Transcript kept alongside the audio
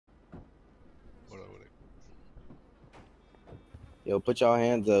Yo, put y'all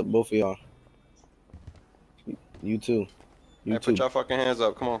hands up, both of y'all. You too. You Hey, too. put y'all fucking hands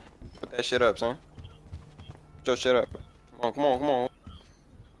up. Come on. Put that shit up, son. Put your shit up. Come on.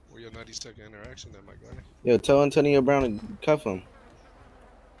 Or your 90-second interaction, that my guy. Yo, tell Antonio Brown to cuff him.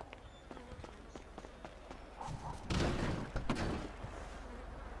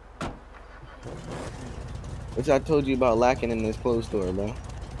 What I told you about lacking in this clothes store, bro?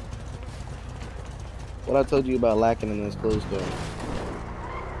 What I told you about lacking in this clothes store?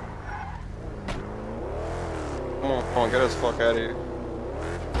 Come on, get us the fuck out of here.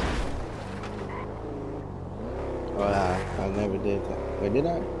 Oh, I never did that. Wait, did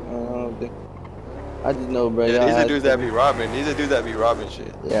I? I just know, bro. Yeah, these are dudes that be be robbing. These are dudes that be robbing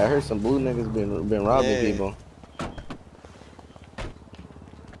shit. Yeah, I heard some blue niggas been robbing people.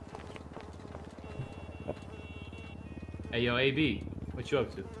 Hey, yo, AB, what you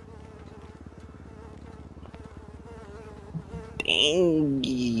up to?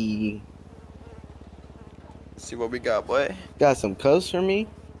 Dangy. See what we got, boy. Got some cuffs for me?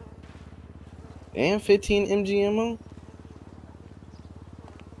 And 15 MGMO?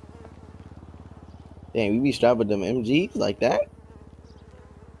 Damn, we be strapping them MGs like that?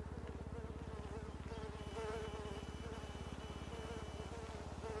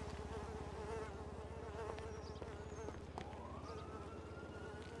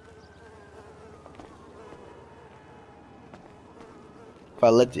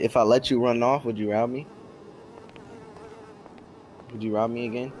 If I let you run off, would you rob me? Would you rob me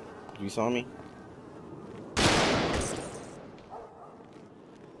again? If you saw me?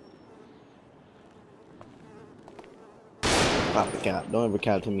 Pop the cap. Don't ever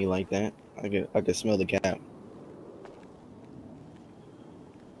cap to me like that. I can smell the cap.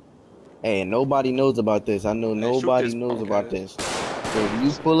 Hey, nobody knows about this. I know nobody knows about this. So if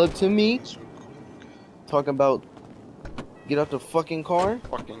you pull up to me, talking about get out the fucking car,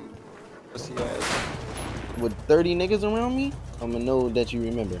 Fucking pussy ass. with 30 niggas around me, I'm gonna know that you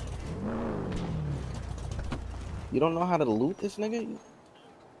remember. You don't know how to loot this nigga?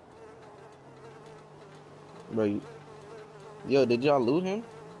 Bro, yo, did y'all loot him?